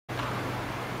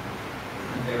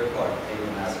favorite part, taking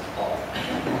the mask off.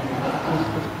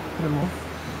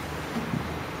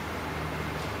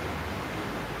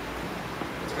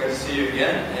 It's great to see you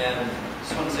again, and I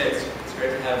just want to say it's great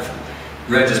to have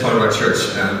Reg is part of our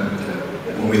church.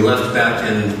 When we left back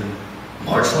in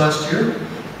March last year,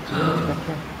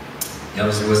 he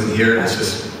obviously wasn't here. It's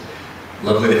just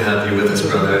lovely to have you with us,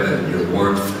 brother, and your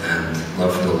warmth and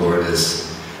love for the Lord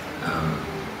is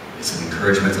it's an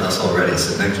encouragement to us already.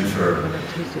 So thank you for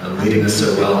leading us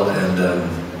so well. And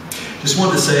just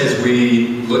wanted to say, as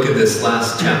we look at this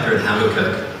last chapter in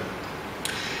Habakkuk,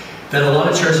 that a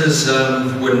lot of churches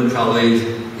wouldn't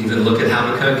probably even look at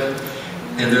Habakkuk.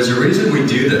 And there's a reason we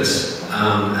do this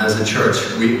as a church.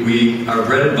 Our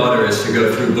bread and butter is to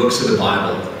go through books of the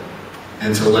Bible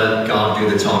and to let God do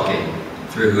the talking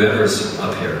through whoever's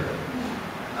up here.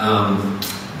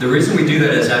 The reason we do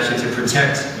that is actually to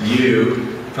protect you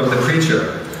from the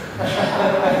preacher.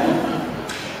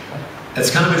 It's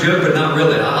kind of a joke, but not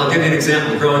really. I'll give you an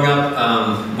example. Growing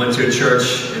up, went to a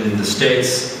church in the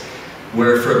States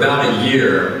where for about a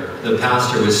year, the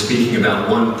pastor was speaking about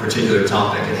one particular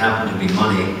topic. It happened to be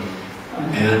money.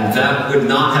 And that would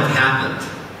not have happened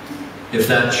if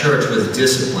that church was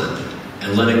disciplined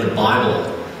and letting the Bible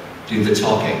do the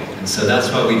talking. And so that's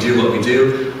why we do what we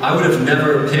do. I would have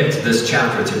never picked this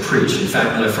chapter to preach. In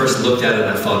fact, when I first looked at it,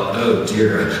 I thought, oh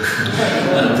dear,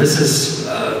 this is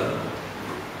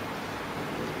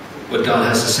what God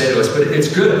has to say to us. But it's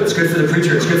good. It's good for the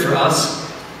preacher. It's good for us.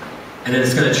 And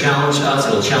it's going to challenge us.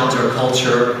 It'll challenge our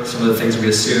culture, some of the things we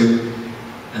assume.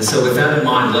 And so with that in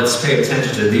mind, let's pay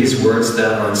attention to these words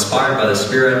that are inspired by the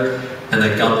Spirit and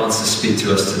that God wants to speak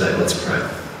to us today. Let's pray.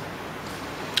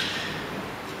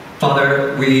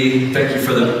 Father, we thank you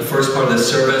for the first part of this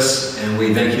service, and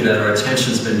we thank you that our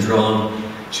attention's been drawn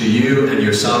to you and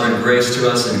your sovereign grace to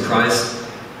us in Christ.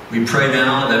 We pray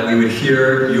now that we would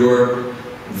hear your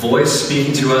voice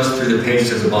speaking to us through the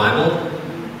pages of the Bible,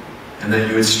 and that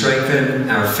you would strengthen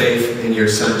our faith in your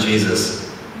Son, Jesus.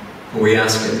 For we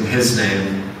ask it in his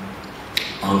name.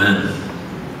 Amen.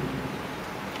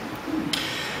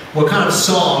 What kind of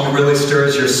song really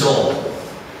stirs your soul?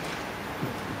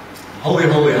 Holy,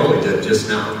 holy, holy did just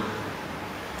now.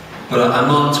 But I'm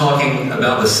not talking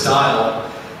about the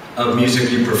style of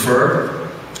music you prefer.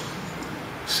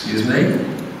 Excuse me.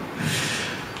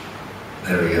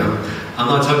 There we go. I'm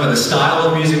not talking about the style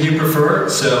of music you prefer.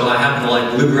 So I happen to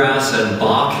like bluegrass and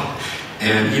Bach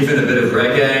and even a bit of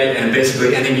reggae and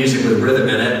basically any music with rhythm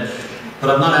in it. But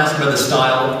I'm not asking about the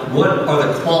style. What are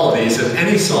the qualities of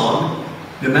any song,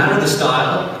 no matter the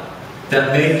style,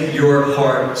 that make your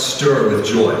heart stir with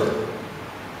joy?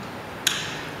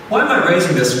 Why am I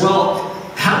raising this? Well,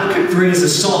 Habakkuk 3 is a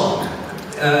song.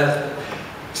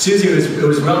 Susie, it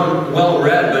was well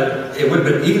read, but it would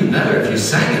have been even better if you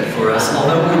sang it for us,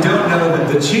 although we don't know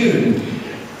the tune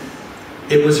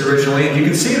it was originally. And you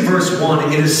can see in verse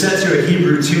 1, it is set to a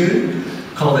Hebrew tune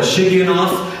called a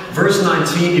Shigionoth. Verse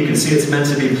 19, you can see it's meant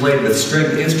to be played with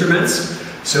stringed instruments.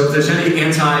 So if there's any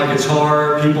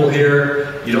anti-guitar people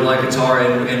here, you don't like guitar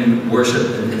in worship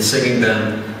and singing,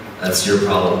 then that's your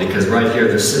problem, because right here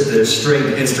there's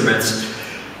stringed instruments.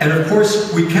 And of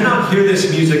course, we cannot hear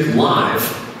this music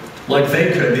live like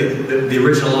they could, the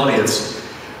original audience.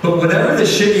 But whatever the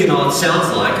Shigionoth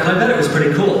sounds like, and I bet it was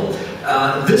pretty cool,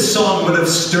 this song would have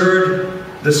stirred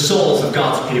the souls of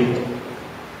God's people.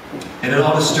 And it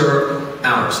ought to stir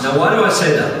ours. Now, why do I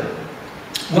say that?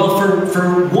 Well,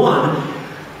 for one,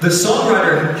 the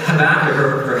songwriter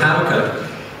Habakkuk,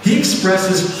 he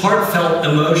expresses heartfelt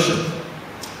emotion.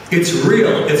 It's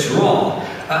real, it's raw.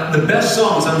 The best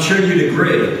songs, I'm sure you'd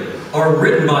agree, are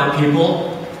written by people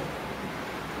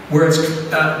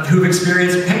who've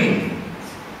experienced pain.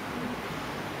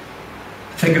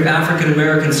 Think of African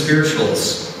American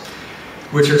spirituals,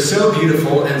 which are so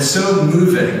beautiful and so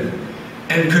moving,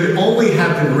 and could only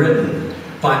have been written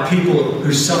by people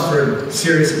who suffered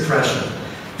serious oppression.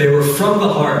 They were from the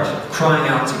heart, crying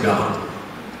out to God.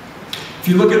 If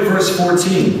you look at verse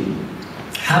 14,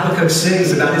 Habakkuk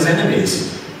sings about his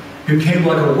enemies who came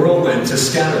like a whirlwind to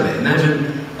scatter me.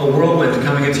 Imagine a whirlwind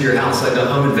coming into your house like a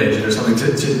home invasion or something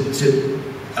to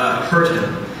hurt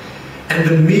him. And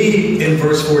the me in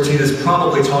verse 14 is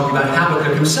probably talking about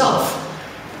Habakkuk himself.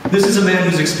 This is a man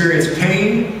who's experienced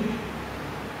pain.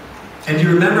 And do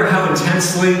you remember how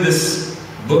intensely this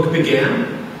book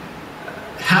began?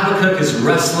 Habakkuk is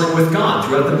wrestling with God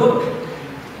throughout the book.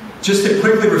 Just to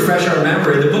quickly refresh our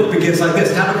memory, the book begins like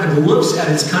this. Habakkuk looks at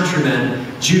his countrymen,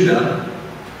 Judah,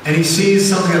 and he sees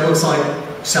something that looks like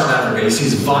South Africa. He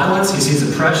sees violence, he sees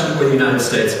oppression, or the United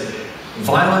States.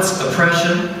 Violence,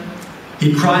 oppression.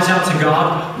 He cries out to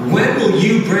God, when will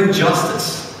you bring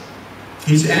justice?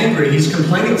 He's angry. He's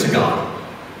complaining to God.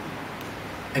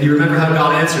 And you remember how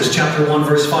God answers, chapter 1,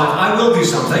 verse 5. I will do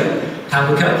something,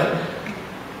 Habakkuk.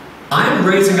 I am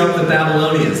raising up the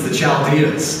Babylonians, the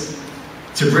Chaldeans,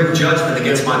 to bring judgment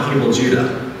against my people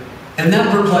Judah. And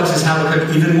that perplexes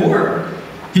Habakkuk even more.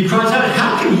 He cries out,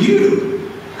 how can you,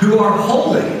 who are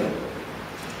holy,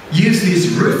 use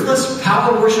these ruthless,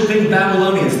 power-worshipping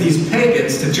Babylonians, these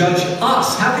pagans, to judge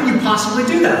us? How can you possibly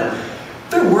do that?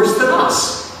 They're worse than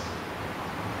us.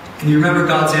 And you remember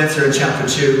God's answer in chapter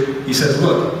 2? He says,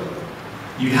 look,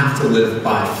 you have to live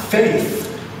by faith.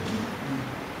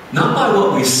 Not by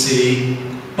what we see,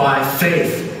 by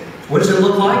faith. What does it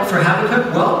look like for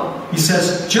Habakkuk? Well, he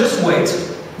says, just wait.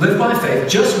 Live by faith.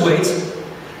 Just wait.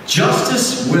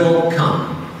 Justice will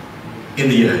come in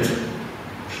the end.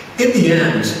 In the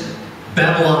end,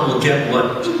 Babylon will get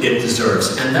what it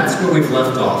deserves. And that's where we've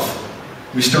left off.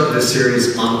 We started this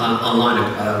series online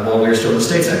while we were still in the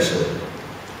States, actually.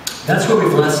 That's where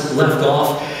we've left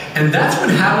off. And that's when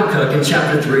Habakkuk in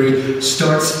chapter 3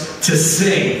 starts to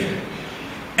sing.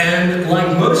 And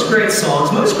like most great songs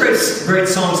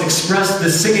express the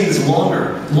singing's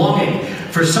longing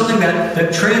for something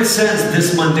that transcends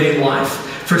this mundane life,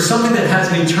 for something that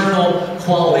has an eternal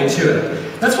quality to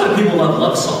it. That's why people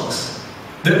love songs.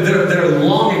 They're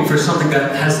longing for something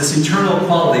that has this eternal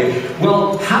quality.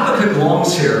 Well, Habakkuk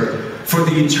longs here for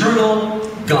the eternal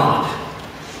God.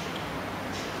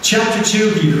 Chapter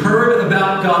 2, he heard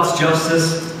about God's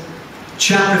justice.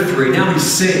 Chapter 3, now he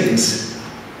sings.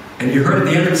 And you heard at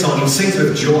the end of the song, he sings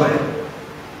with joy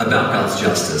about God's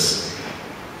justice.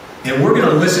 And we're going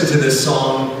to listen to this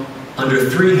song under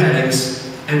 3 headings.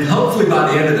 And hopefully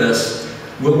by the end of this,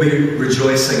 we'll be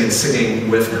rejoicing and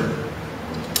singing with him.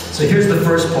 So here's the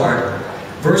first part.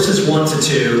 Verses 1 to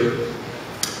 2,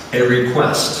 a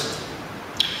request.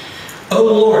 O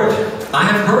Lord, I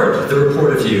have heard the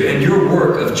report of you, and your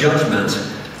work of judgment,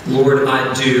 Lord,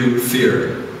 I do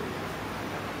fear.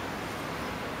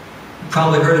 You've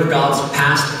probably heard of God's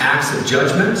past acts of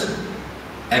judgment.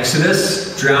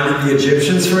 Exodus, drowning the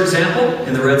Egyptians, for example,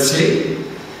 in the Red Sea.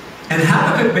 And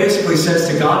Habakkuk basically says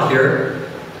to God here,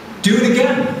 do it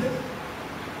again.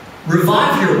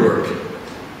 Revive your work.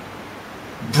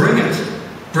 Bring it.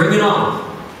 Bring it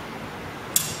on.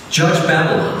 Judge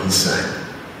Babylon, he's saying.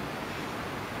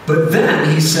 But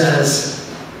then he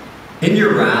says, in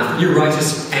your wrath, your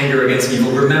righteous anger against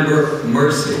evil, remember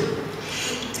mercy.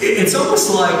 It's almost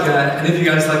like, any of you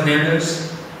guys like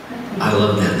Nando's? I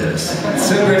love Nando's. It's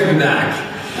so great to be back.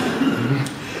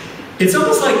 It's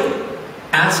almost like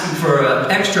asking for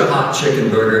an extra hot chicken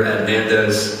burger at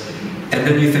Nando's, and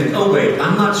then you think, oh wait,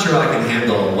 I'm not sure I can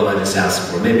handle what I just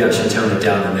asked for. Maybe I should tone it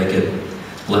down and make it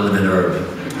lemon and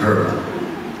herb.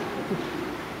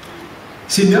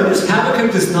 See, notice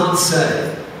Habakkuk does not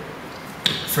say,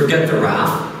 forget the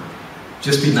wrath,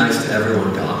 just be nice to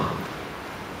everyone, God.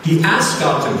 He asks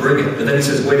God to bring it, but then he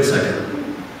says, wait a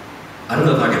second. I don't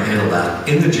know if I can handle that.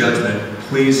 In the judgment,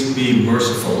 please be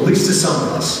merciful, at least to some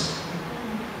of us.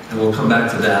 And we'll come back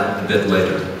to that a bit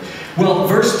later. Well,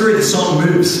 verse 3, the song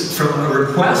moves from a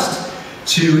request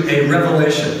to a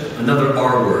revelation, another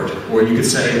R word, or you could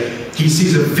say he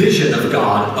sees a vision of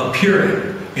God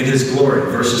appearing in his glory.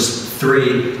 Verses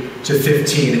 3 to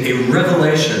 15, a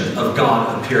revelation of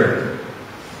God appearing.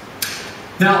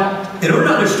 Now, in order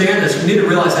to understand this, we need to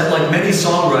realize that like many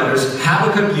songwriters,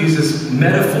 Habakkuk uses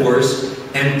metaphors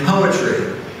and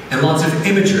poetry and lots of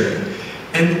imagery.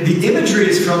 And the imagery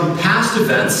is from past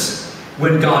events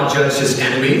when God judged his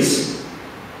enemies.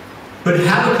 But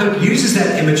Habakkuk uses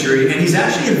that imagery and he's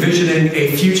actually envisioning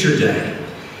a future day.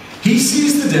 He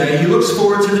sees the day, he looks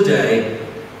forward to the day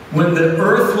when the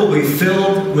earth will be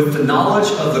filled with the knowledge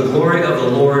of the glory of the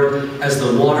Lord as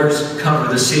the waters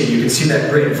cover the sea. You can see that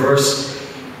great verse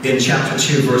in chapter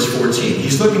 2, verse 14.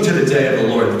 He's looking to the day of the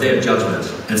Lord, the day of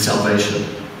judgment and salvation.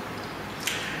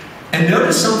 And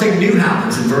notice something new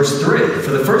happens in verse 3.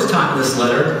 For the first time in this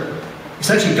letter, it's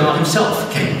actually God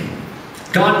himself came.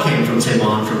 God came from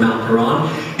Teman, from Mount Paran.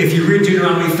 If you read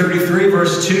Deuteronomy 33,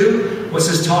 verse 2, what's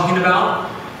this talking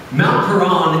about? Mount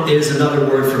Paran is another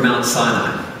word for Mount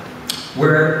Sinai,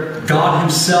 where God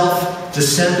himself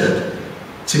descended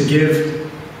to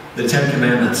give the 10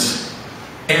 Commandments.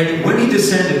 And when he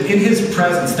descended, in his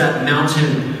presence, that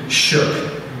mountain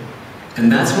shook.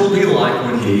 And that's what it'll be like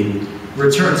when he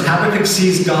returns. Habakkuk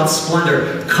sees God's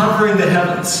splendor covering the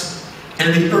heavens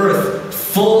and the earth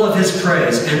full of his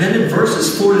praise. And then in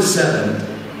verses 4 to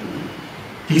 7,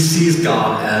 he sees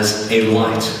God as a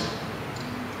light.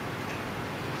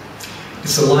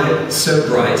 It's a light so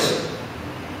bright,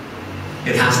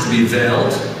 it has to be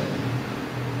veiled,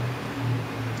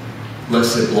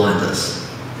 lest it blind us.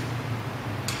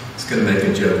 going to make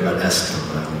a joke about Eskimo,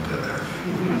 but I won't go there.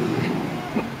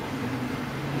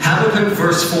 Habakkuk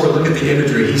verse 4, look at the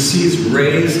imagery. He sees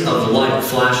rays of light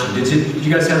flashing. Did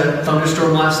you guys have that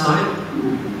thunderstorm last night?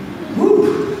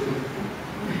 Woo!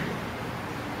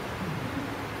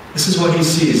 This is what he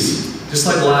sees. Just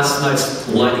like last night's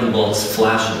lightning bolts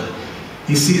flashing.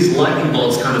 He sees lightning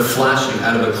bolts kind of flashing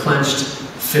out of a clenched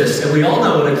fist. And we all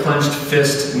know what a clenched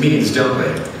fist means, don't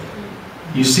we?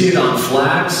 You see it on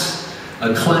flags,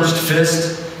 a clenched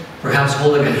fist, perhaps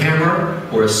holding a hammer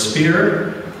or a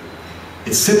spear.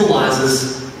 It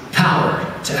symbolizes power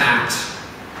to act.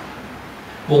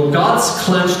 Well, God's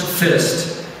clenched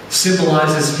fist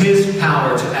symbolizes his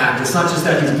power to act. It's not just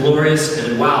that he's glorious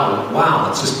and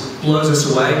wow, it just blows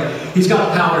us away. He's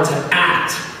got power to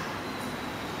act.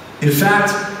 In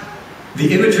fact,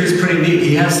 the imagery is pretty neat.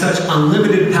 He has such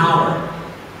unlimited power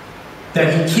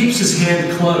that he keeps his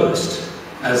hand closed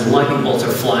as lightning bolts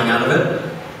are flying out of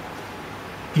it.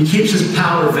 He keeps his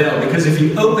power veiled because if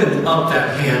he opened up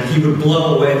that hand, he would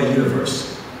blow away the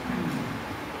universe.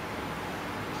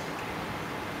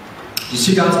 You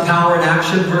see God's power in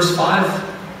action, verse 5?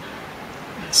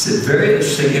 It's a very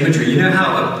interesting imagery. You know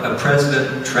how a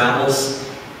president travels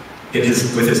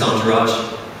with his entourage?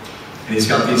 And he's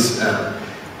got these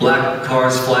black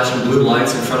cars flashing blue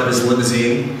lights in front of his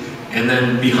limousine, and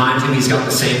then behind him he's got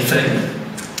the same thing.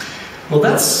 Well,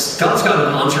 God's got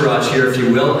an entourage here, if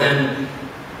you will, and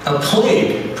a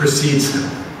plague precedes him,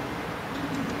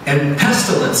 and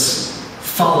pestilence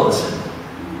follows him.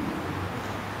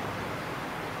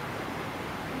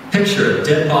 Picture it,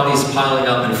 dead bodies piling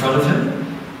up in front of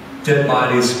him, dead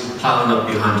bodies piling up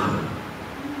behind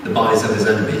him, the bodies of his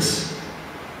enemies.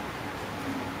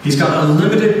 He's got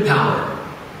unlimited power.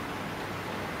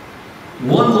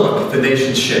 One look, the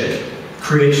nations shake,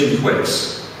 creation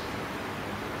quakes.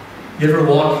 You ever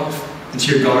walk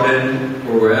into your garden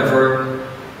or wherever,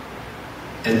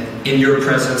 and in your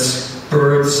presence,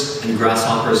 birds and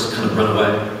grasshoppers kind of run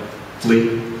away,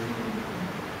 flee?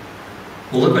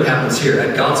 Well, look what happens here.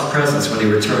 At God's presence when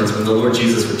he returns, when the Lord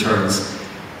Jesus returns,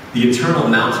 the eternal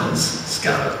mountains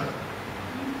scatter.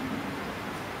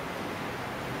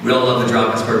 We all love the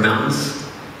Drakensberg Mountains.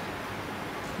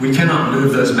 We cannot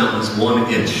move those mountains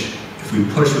 1 inch if we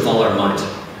push with all our might.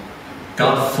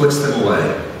 God flicks them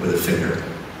away with a finger,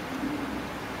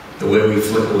 the way we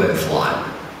flick away a fly.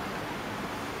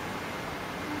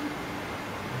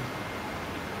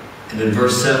 And in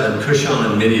verse 7,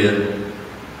 Cushan and Midian,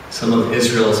 some of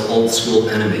Israel's old school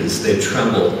enemies, they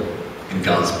trembled in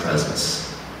God's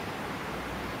presence.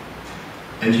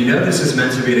 And you know this is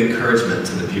meant to be an encouragement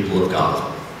to the people of God.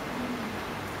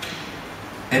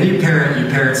 Any parent,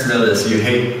 you parents know this, you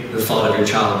hate the thought of your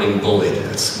child being bullied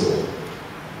at school.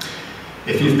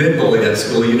 If you've been bullied at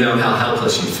school, you know how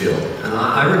helpless you feel. And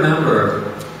I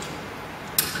remember,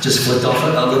 I just flicked off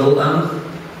a little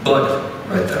bug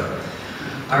right there.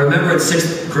 I remember in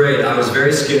 6th grade, I was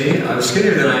very skinny. I was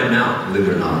skinnier than I am now, believe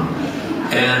it or not.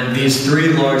 And these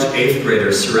 3 large 8th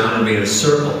graders surrounded me in a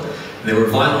circle. And they were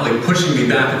violently pushing me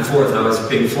back and forth, and I was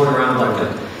being flung around like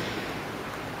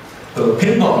a little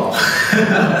pinball.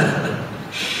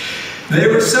 They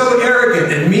were so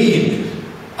arrogant and mean.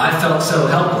 I felt so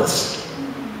helpless.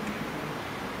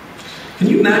 Can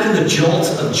you imagine the jolt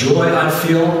of joy I'd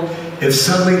feel if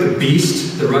suddenly the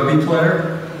Beast, the rugby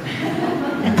player,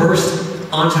 burst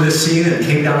onto the scene and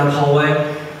came down the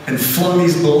hallway and flung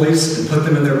these bullies and put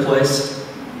them in their place?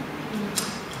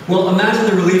 Well,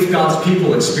 imagine the relief God's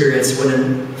people experienced when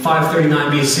in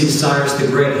 539 BC, Cyrus the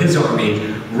Great, his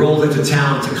army, rolled into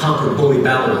town to conquer bully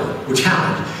Babylon, which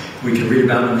happened. We can read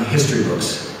about it in the history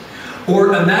books.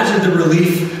 Or imagine the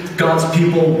relief God's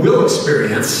people will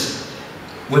experience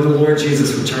when the Lord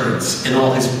Jesus returns in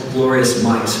all his glorious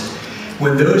might.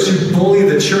 When those who bully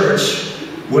the church,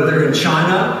 whether in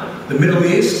China, the Middle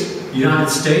East, United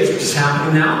States, which is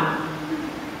happening now,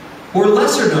 or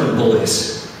lesser known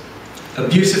bullies,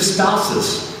 abusive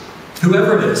spouses,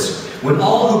 whoever it is, when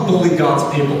all who bully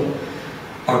God's people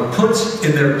are put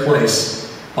in their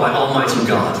place by Almighty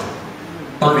God,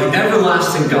 by the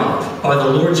everlasting God, by the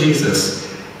Lord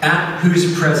Jesus, at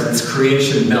whose presence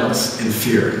creation melts in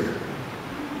fear.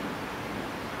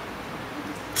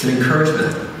 It's an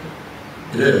encouragement.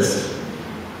 It is.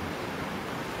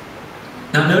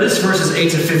 Now notice verses 8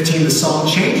 to 15, the psalm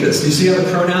changes. You see how the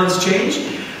pronouns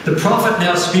change? The prophet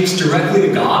now speaks directly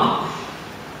to God.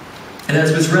 And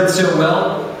as was read so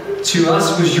well to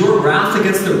us, was your wrath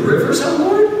against the rivers, O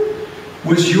Lord?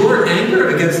 Was your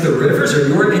anger against the rivers, or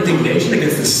your indignation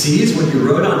against the seas when you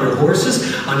rode on your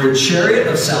horses, on your chariot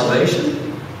of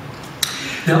salvation?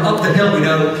 Now up the hill, we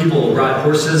know people ride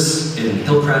horses in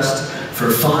Hillcrest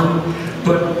for fun,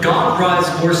 but God rides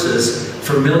horses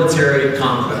for military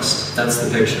conquest. That's the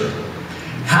picture.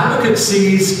 Habakkuk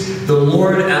sees the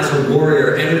Lord as a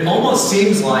warrior, and it almost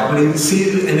seems like, when he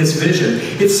sees it in his vision,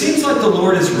 it seems like the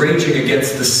Lord is raging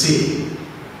against the sea,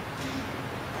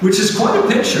 which is quite a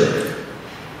picture.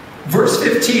 Verse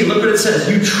 15, look what it says.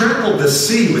 You trampled the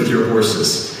sea with your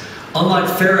horses.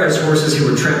 Unlike Pharaoh's horses who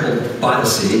were trampled by the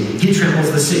sea, he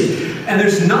tramples the sea. And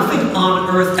there's nothing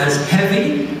on earth as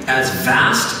heavy, as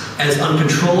vast, as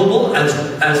uncontrollable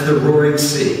as the roaring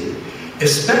sea,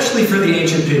 especially for the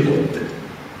ancient people.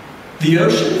 The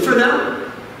ocean, for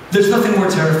them, there's nothing more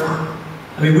terrifying.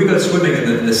 I mean, we go swimming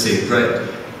in the sea, right?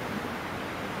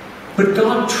 But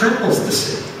God tramples the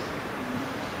sea.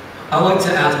 I like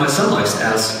to ask, my son likes to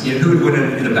ask, who would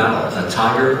win in a battle, a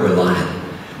tiger or a lion?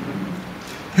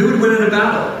 Who would win in a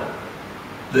battle?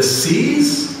 The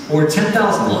seas or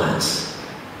 10,000 lions?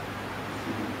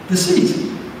 The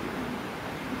seas.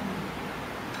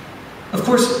 Of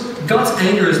course, God's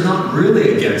anger is not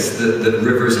really against the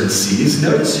rivers and seas.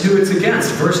 Notice who it's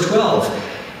against. Verse 12.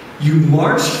 You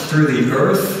marched through the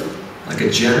earth like a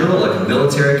general, like a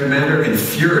military commander, in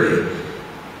fury.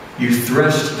 You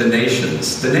threshed the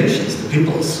nations, the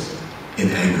peoples, in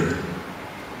anger.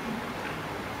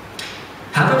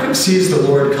 Habakkuk sees the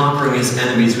Lord conquering his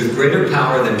enemies with greater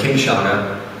power than King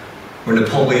Shaka, or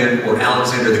Napoleon, or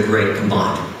Alexander the Great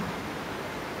combined.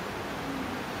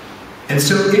 And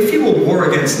so if he will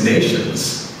war against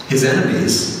nations, his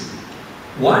enemies,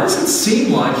 why does it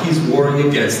seem like he's warring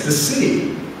against the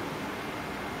sea?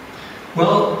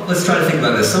 Well, let's try to think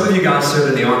about this. Some of you guys serve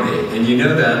in the Army, and you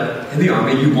know that in the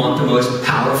Army you want the most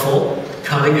powerful,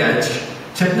 cutting-edge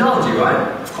technology, right?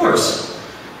 Of course.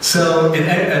 So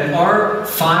an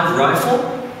R5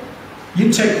 rifle,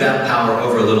 you'd take that power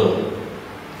over a little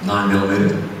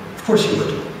 9mm. Of course you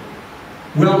would.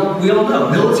 Well, we all know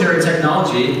military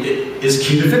technology is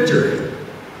key to victory.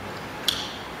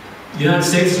 The United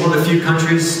States is one of the few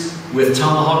countries with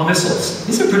Tomahawk missiles.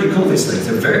 These are pretty cool, these things.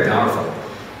 They're very powerful.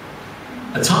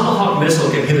 A Tomahawk missile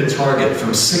can hit a target from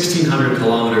 1,600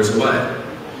 kilometers away.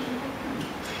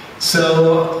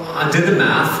 So I did the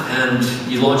math,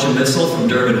 and you launch a missile from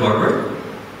Durban Harbor.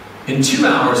 In 2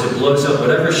 hours, it blows up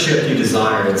whatever ship you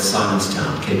desire in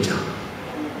Simonstown, Cape Town,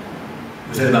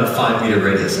 within about a 5-meter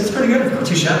radius. That's pretty good, not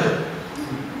too shabby.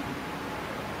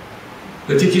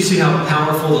 But did you see how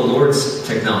powerful the Lord's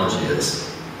technology is?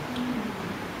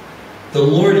 The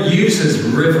Lord uses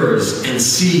rivers and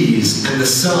seas and the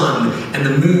sun and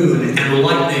the moon and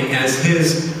lightning as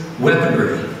his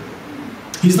weaponry.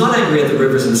 He's not angry at the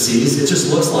rivers and seas, it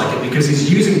just looks like it, because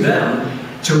he's using them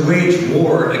to wage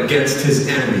war against his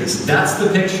enemies. That's the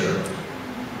picture.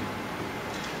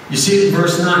 You see it in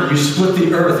verse 9, you split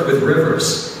the earth with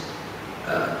rivers.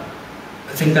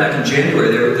 I think back in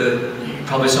January, you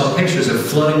probably saw pictures of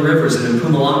flooding rivers in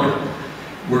Mpumalanga,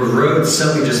 where roads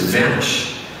suddenly just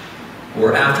vanish.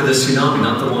 Or after the tsunami,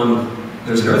 not the one,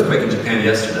 there was an earthquake in Japan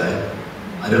yesterday.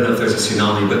 I don't know if there's a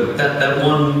tsunami, but that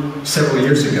one several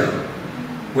years ago,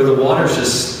 where the water's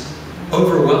just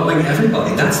overwhelming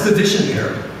everybody. That's the vision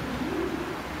here.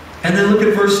 And then look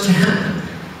at verse 10.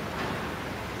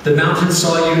 The mountains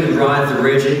saw you and writhed, the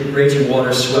raging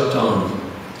waters swept on.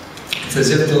 It's as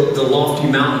if the lofty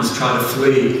mountains try to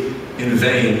flee in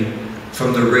vain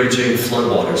from the raging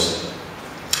floodwaters.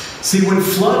 See, when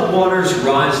flood waters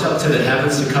rise up to the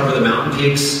heavens to cover the mountain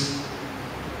peaks,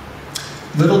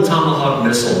 little Tomahawk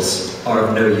missiles are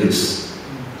of no use.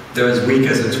 They're as weak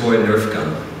as a toy Nerf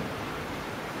gun.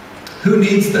 Who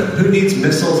needs them? Who needs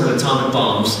missiles and atomic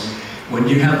bombs when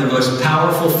you have the most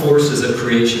powerful forces of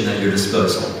creation at your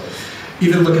disposal?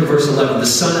 Even look at verse 11. The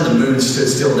sun and the moon stood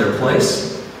still in their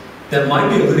place. That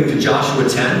might be alluding to Joshua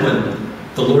 10, when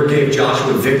the Lord gave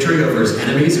Joshua victory over his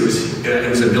enemies. It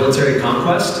was a military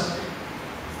conquest.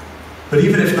 But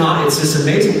even if not, it's this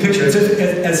amazing picture, as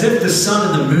if the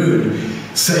sun and the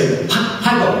moon say,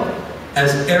 "Hi-bo,"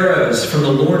 as arrows from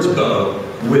the Lord's bow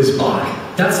whiz by.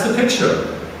 That's the picture.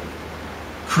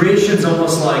 Creation's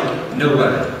almost like, no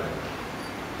way.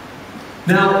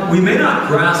 Now, we may not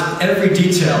grasp every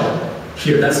detail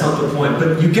here, that's not the point,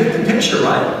 but you get the picture,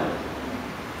 right?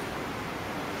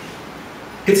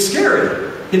 It's scary.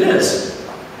 It is.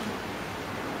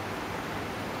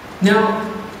 Now,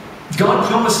 God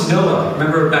promised Noah,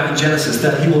 remember back in Genesis,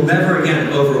 that he will never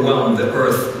again overwhelm the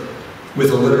earth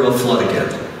with a literal flood again.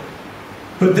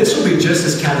 But this will be just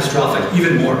as catastrophic,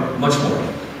 even more, much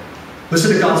more.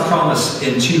 Listen to God's promise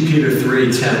in 2 Peter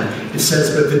 3:10. It says,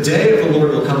 "But the day of the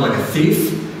Lord will come like a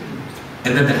thief,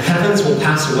 and then the heavens will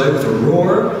pass away with a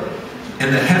roar,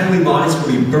 and the heavenly bodies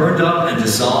will be burned up and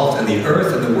dissolved, and the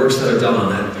earth and the works that are done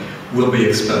on it will be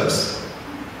exposed."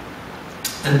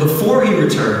 And before he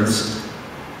returns,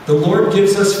 the Lord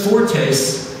gives us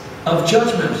foretastes of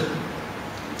judgment.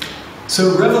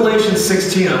 So Revelation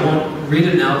 16, I won't read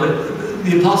it now, but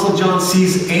the Apostle John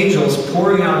sees angels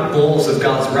pouring out bowls of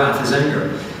God's wrath, his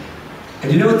anger.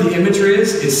 And you know what the imagery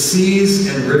is? It's seas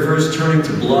and rivers turning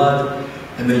to blood,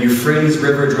 and the Euphrates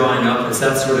River drying up. It's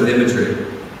that sort of imagery.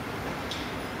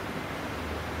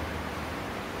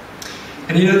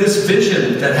 And you know, this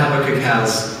vision that Habakkuk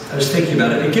has, I was thinking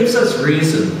about it, it gives us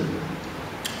reason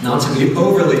not to be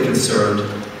overly concerned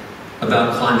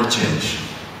about climate change.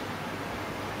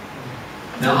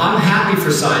 Now, I'm happy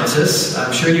for scientists,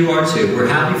 I'm sure you are too, we're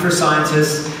happy for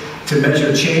scientists to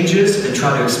measure changes and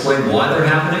try to explain why they're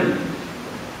happening.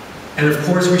 And of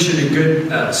course, we should be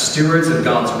good stewards of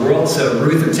God's world. So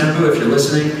Ruth and Tempo, if you're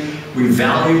listening, we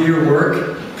value your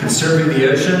work, conserving the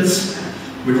oceans.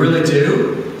 We really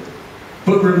do.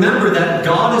 But remember that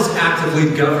God is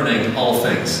actively governing all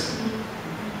things.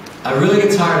 I really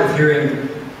get tired of hearing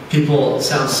people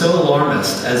sound so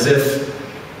alarmist, as if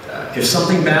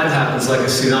something bad happens, like a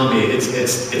tsunami,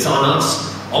 it's on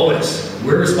us, always.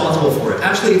 We're responsible for it.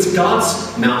 Actually, it's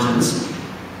God's mountains,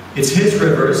 it's his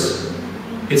rivers,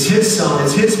 it's his sun,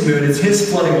 it's his moon, it's his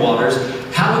flooding waters.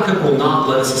 Habakkuk will not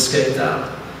let us escape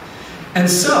that. And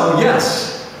so,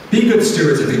 yes, be good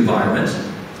stewards of the environment.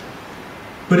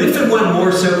 But if and when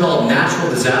more so-called natural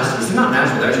disasters, they're not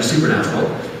natural, they're actually supernatural,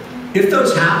 if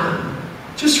those happen,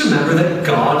 just remember that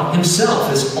God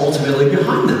himself is ultimately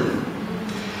behind them.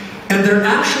 And they're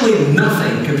actually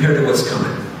nothing compared to what's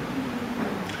coming.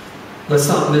 Let's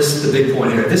not miss the big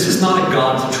point here. This is not a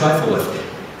God to trifle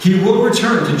with. He will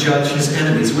return to judge his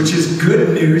enemies, which is good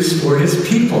news for his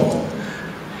people.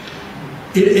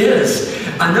 It is.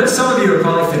 I know some of you are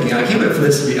probably thinking, I can't wait for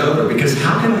this to be over, because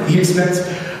how can he expect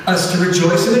us to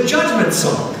rejoice in a judgment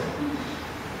song?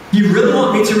 You really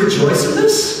want me to rejoice in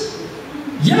this?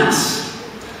 Yes.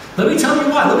 Let me tell you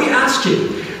why. Let me ask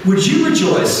you, would you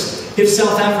rejoice if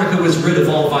South Africa was rid of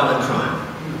all violent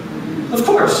crime? Of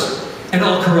course. And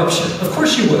all corruption. Of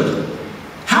course you would.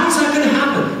 How is that going to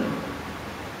happen?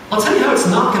 I'll tell you how it's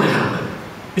not going to happen.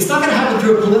 It's not going to happen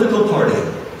through a political party.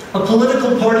 A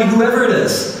political party, whoever it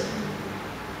is,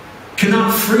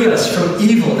 cannot free us from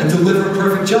evil and deliver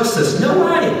perfect justice. No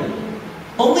way.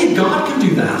 Only God can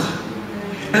do that.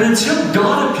 And until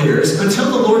God appears,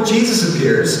 until the Lord Jesus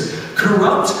appears,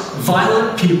 corrupt,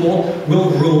 violent people will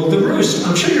rule the roost.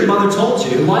 I'm sure your mother told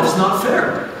you, life's not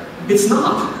fair. It's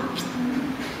not.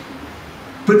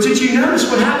 But did you notice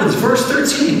what happens? Verse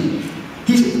 13.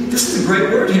 This is a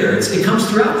great word here. It comes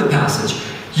throughout the passage.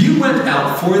 You went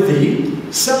out for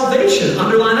the salvation.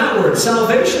 Underline that word,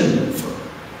 salvation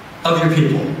of your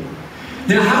people.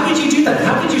 Now, how did you do that?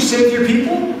 How did you save your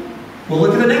people? Well,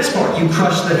 look at the next part. You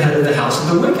crushed the head of the house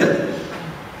of the wicked.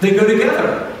 They go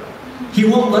together. He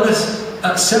won't let us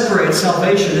separate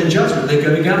salvation and judgment. They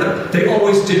go together. They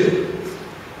always do.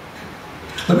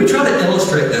 Let me try to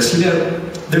illustrate this. You know,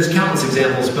 there's countless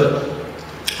examples, but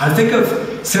I think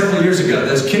of several years ago,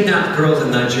 those kidnapped girls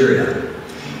in Nigeria.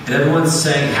 And everyone's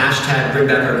saying hashtag bring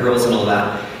back our girls and all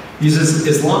that. These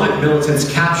Islamic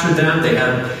militants captured them. They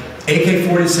had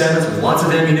AK-47s with lots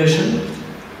of ammunition.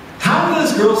 How are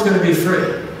those girls going to be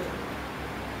free?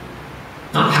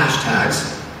 Not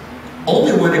hashtags.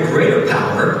 Only when a greater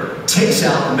power takes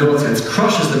out the militants,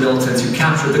 crushes the militants who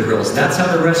captured the girls. That's how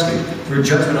they're rescued, through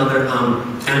judgment on their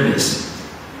enemies.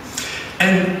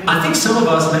 And I think some of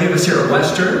us, many of us here are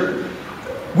Western,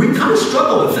 we kind of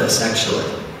struggle with this, actually.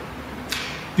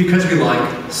 Because we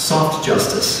like soft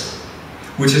justice,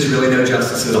 which is really no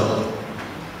justice at all.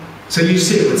 So you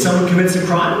see, when someone commits a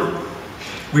crime,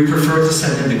 we prefer to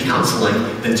send them to counseling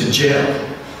than to jail.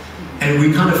 And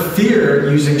we kind of fear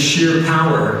using sheer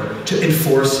power to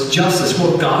enforce justice.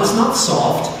 Well, God is not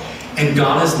soft, and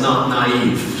God is not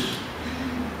naive.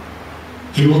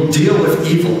 He will deal with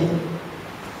evil.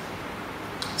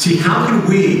 See, how can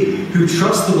we, who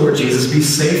trust the Lord Jesus, be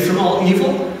saved from all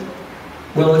evil?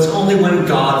 Well, it's only when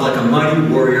God, like a mighty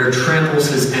warrior, tramples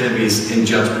his enemies in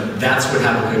judgment. That's what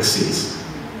Habakkuk sees.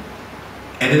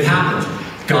 And it happened.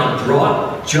 God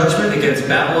brought judgment against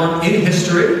Babylon in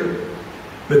history.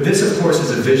 But this, of course,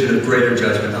 is a vision of greater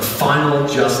judgment, of final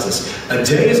justice. A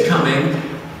day is coming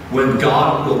when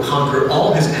God will conquer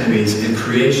all his enemies and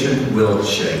creation will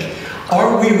shake.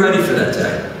 Are we ready for that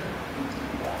day?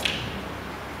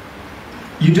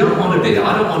 You don't want to be.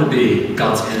 I don't want to be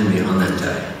God's enemy on that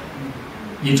day.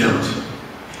 You don't.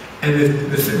 And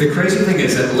the crazy thing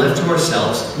is that left to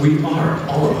ourselves, we are,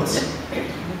 all of us.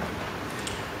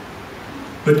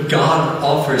 But God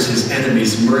offers his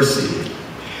enemies mercy.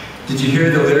 Did you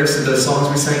hear the lyrics of those songs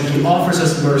we sang? He offers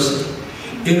us mercy.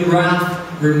 In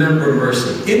wrath, remember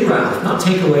mercy. In wrath, not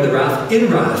take away the wrath.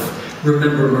 In wrath,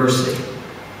 remember mercy.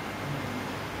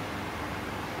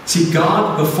 See,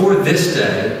 God, before this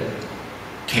day,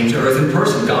 came to earth in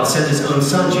person. God sent his own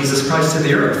Son, Jesus Christ, to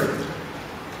the earth.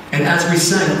 And as we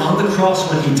sang, on the cross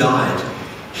when he died,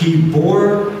 he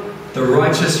bore the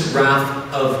righteous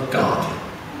wrath of God,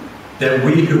 that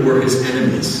we who were his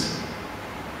enemies,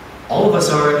 all of us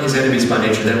are his enemies by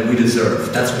nature, that we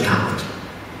deserve. That's what happened.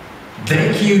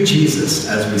 Thank you, Jesus,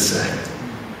 as we sang.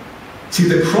 See,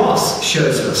 the cross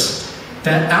shows us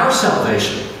that our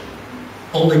salvation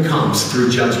only comes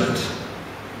through judgment,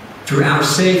 through our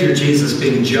Savior Jesus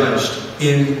being judged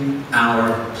in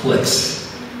our place.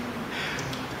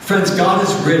 Friends, God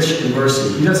is rich in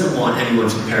mercy. He doesn't want anyone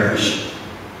to perish.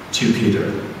 2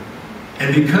 Peter.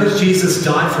 And because Jesus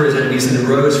died for his enemies and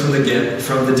rose from the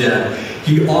dead,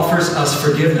 he offers us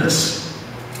forgiveness.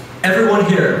 Everyone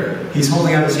here, he's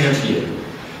holding out his hand to you.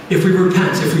 If we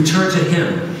repent, if we turn to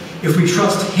him, if we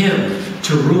trust him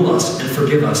to rule us and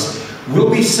forgive us,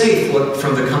 we'll be safe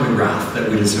from the coming wrath that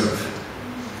we deserve.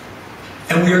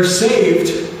 And we are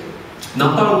saved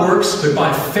not by works, but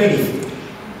by faith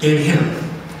in him.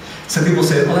 Some people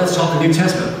say, well, that's all the New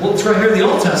Testament. Well, it's right here in the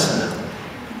Old Testament.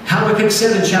 Habakkuk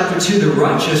said in chapter 2, the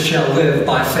righteous shall live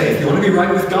by faith. You want to be right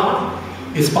with God?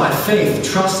 It's by faith,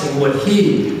 trusting what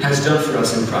he has done for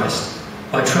us in Christ.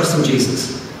 By trusting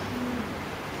Jesus.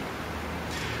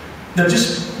 Now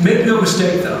just make no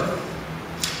mistake though.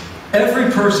 Every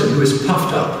person who is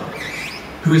puffed up,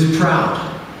 who is proud,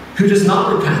 who does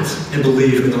not repent and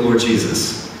believe in the Lord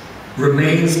Jesus,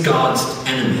 remains God's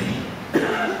enemy.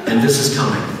 And this is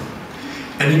coming.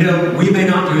 And you know, we may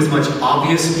not do as much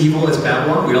obvious evil as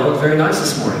Babylon. We all look very nice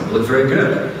this morning. We look very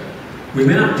good. We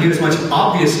may not do as much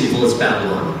obvious evil as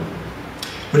Babylon.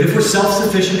 But if we're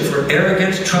self-sufficient, if we're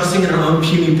arrogant, trusting in our own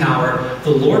puny power, the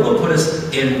Lord will put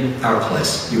us in our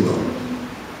place. He will.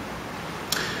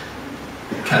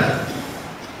 Okay.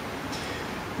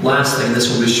 Last thing,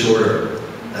 this will be shorter.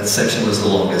 That section was the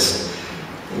longest.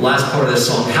 The last part of this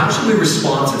song. How should we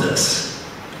respond to this?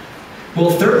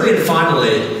 Well, thirdly and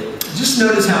finally, just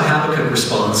notice how Habakkuk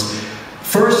responds.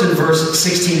 First, in verse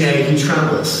 16a, he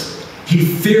trembles. He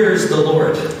fears the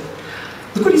Lord.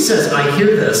 Look what he says. I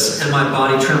hear this, and my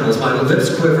body trembles. My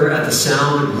lips quiver at the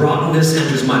sound. Rottenness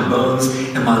enters my bones,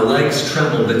 and my legs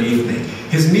tremble beneath me.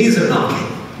 His knees are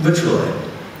knocking, literally.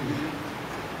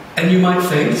 And you might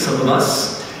think, some of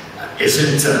us,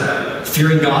 isn't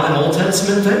fearing God an Old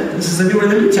Testament thing? This is a newer in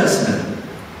the New Testament.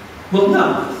 Well,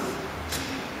 no.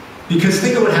 Because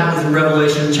think of what happens in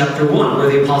Revelation chapter 1, where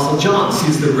the Apostle John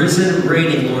sees the risen,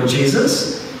 reigning Lord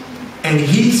Jesus, and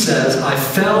he says, I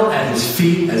fell at his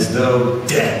feet as though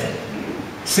dead.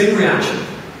 Same reaction.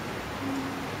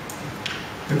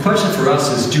 The question for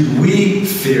us is, do we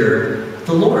fear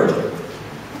the Lord?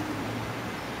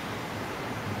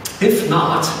 If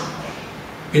not,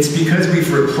 it's because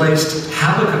we've replaced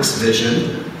Habakkuk's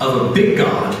vision of a big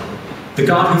God, the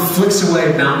God who flicks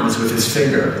away mountains with his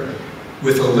finger,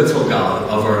 with a little God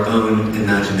of our own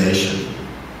imagination.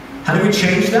 How do we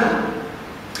change that?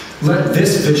 Let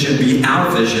this vision be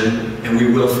our vision, and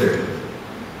we will fear him.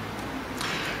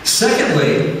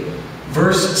 Secondly,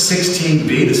 verse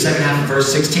 16b, the second half of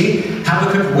verse 16,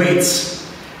 Habakkuk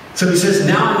waits. So he says,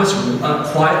 now I must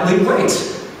quietly wait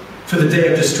for the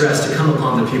day of distress to come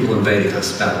upon the people invading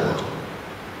us, Babylon.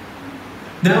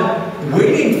 Now,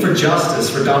 waiting for justice,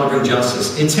 for God to bring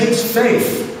justice, it takes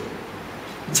faith.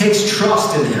 It takes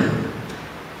trust in him.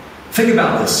 Think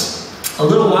about this. A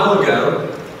little while ago,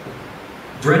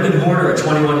 Brendan Horner, a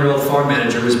 21-year-old farm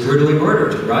manager, was brutally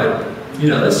murdered, right? You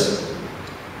know this.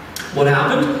 What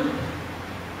happened?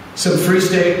 Some Free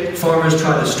State farmers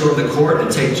tried to storm the court and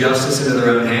take justice into their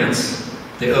own hands.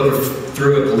 They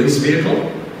overthrew a police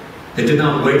vehicle. They did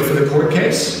not wait for the court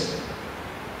case.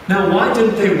 Now, why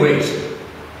didn't they wait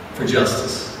for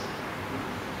justice?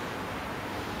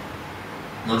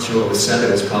 I'm not sure what was said,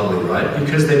 it was probably right.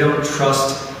 Because they don't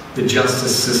trust the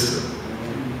justice system.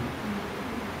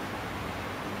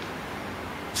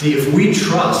 See, if we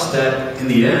trust that in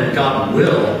the end God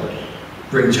will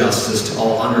bring justice to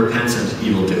all unrepentant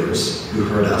evildoers who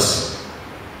hurt us,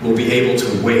 we'll be able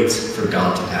to wait for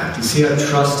God to act. You see how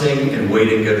trusting and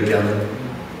waiting go together?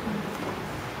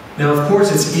 Now, of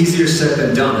course, it's easier said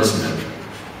than done, isn't it?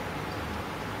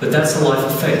 But that's the life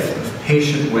of faith, of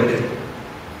patient waiting.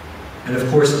 And of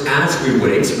course, as we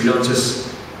wait, we don't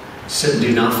just sit and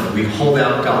do nothing. We hold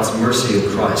out God's mercy in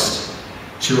Christ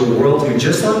to a world who,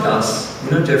 just like us,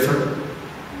 we're no different,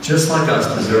 just like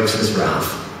us, deserves his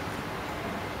wrath.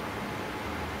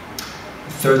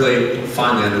 Thirdly,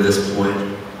 finally, under this point,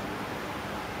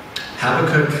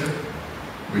 Habakkuk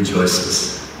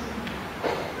rejoices.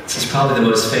 This is probably the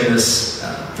most famous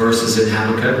verses in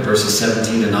Habakkuk, verses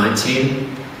 17 to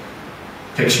 19.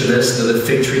 Picture this: though the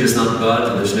fig tree does not bud,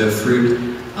 and there's no fruit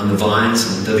on the vines,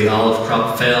 and though the olive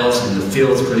crop fails, and the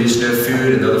fields produce no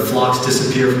food, and though the flocks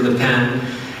disappear from the pen,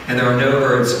 and there are no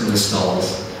herds in the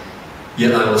stalls,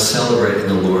 yet I will celebrate in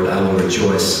the Lord, I will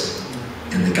rejoice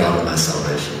in the God of my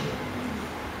salvation.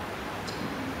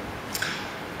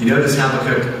 You notice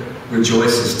Habakkuk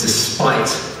rejoices despite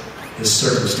his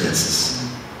circumstances.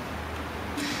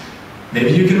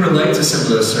 Maybe you can relate to some of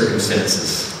those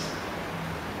circumstances.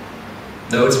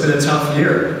 Though it's been a tough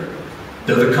year,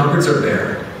 though the cupboards are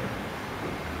bare,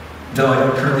 though I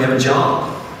don't currently have a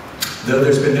job, though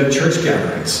there's been no church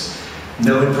gatherings,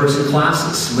 no in-person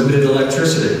classes, limited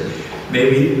electricity,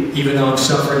 maybe even though I'm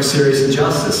suffering serious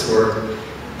injustice, or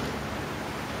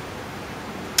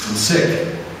I'm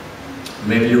sick,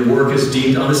 maybe your work is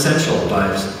deemed unessential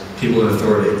by people in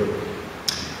authority.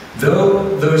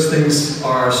 Though those things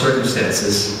are our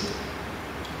circumstances,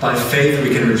 by faith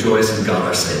we can rejoice in God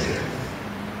our Savior.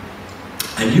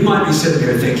 And you might be sitting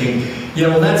here thinking, yeah,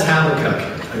 well, that's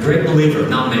Habakkuk, a great believer,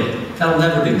 not me. That'll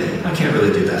never be me. I can't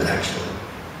really do that, actually.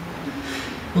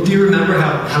 Well, do you remember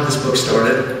how this book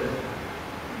started?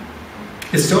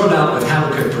 It started out with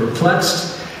Habakkuk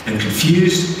perplexed and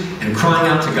confused and crying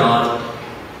out to God.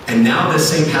 And now this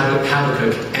same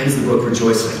Habakkuk ends the book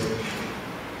rejoicing.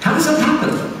 How does that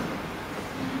happen?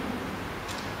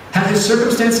 Have his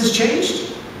circumstances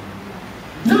changed?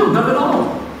 No, not at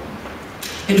all.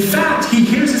 In fact, he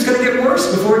hears it's going to get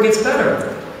worse before it gets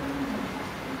better.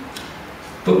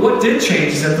 But what did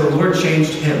change is that the Lord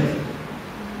changed him.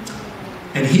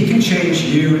 And he can change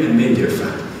you and me, dear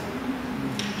friend.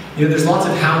 You know, there's lots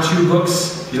of how-to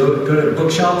books. You'll go to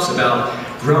bookshops about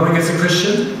growing as a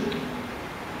Christian.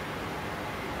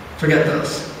 Forget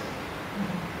those.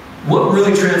 What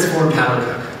really transformed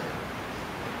Habakkuk?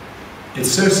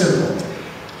 It's so simple.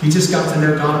 He just got to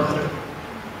know God better.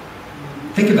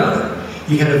 Think about it.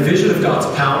 He had a vision of God's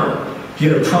power. He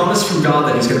had a promise from God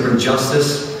that he's going to bring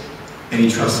justice, and he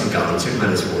trusted God. He took him at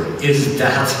his word. It is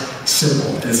that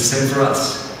simple. And it's the same for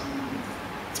us.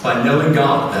 It's by knowing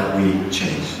God that we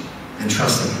change and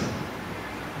trusting him.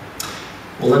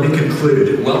 Well, let me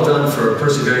conclude. Well done for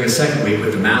persevering a second week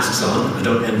with the masks on. I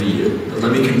don't envy you, but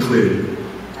let me conclude.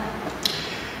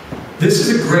 This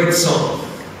is a great song.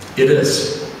 It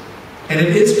is. And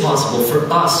it is possible for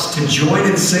us to join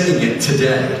in singing it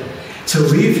today. To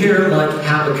leave here like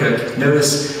Habakkuk.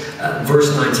 Notice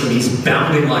verse 19. He's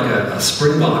bounding like a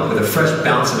springbok with a fresh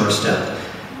bounce in our step.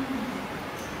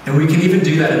 And we can even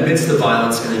do that amidst the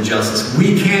violence and injustice.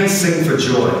 We can sing for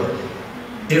joy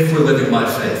if we're living by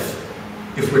faith.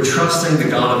 If we're trusting the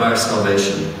God of our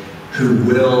salvation, who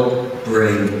will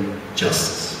bring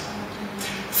justice.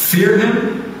 Fear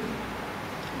him,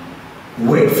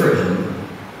 wait for him,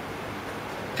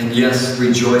 and yes,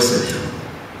 rejoice in him.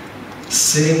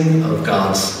 Sing of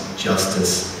God's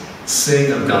justice,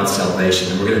 sing of God's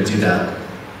salvation, and we're going to do that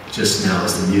just now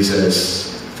as the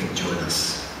musos, I think, join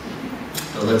us.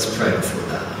 But let's pray before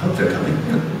that. I hope they're coming.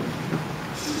 Yeah.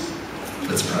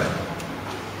 Let's pray.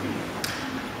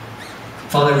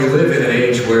 Father, we live in an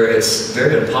age where it's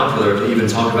very unpopular to even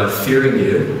talk about fearing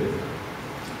you.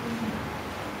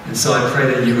 And so I pray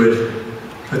that you would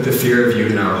put the fear of you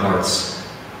in our hearts,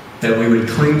 that we would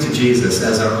cling to Jesus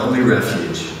as our only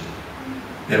refuge,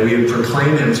 that we would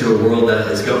proclaim him to a world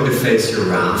that is going to face your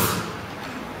wrath,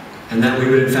 and that we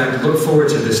would in fact look forward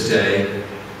to this day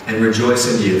and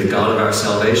rejoice in you, the God of our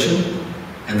salvation,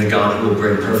 and the God who will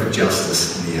bring perfect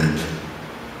justice in the end.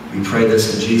 We pray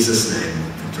this in Jesus' name.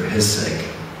 For his sake.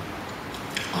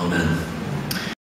 Amen.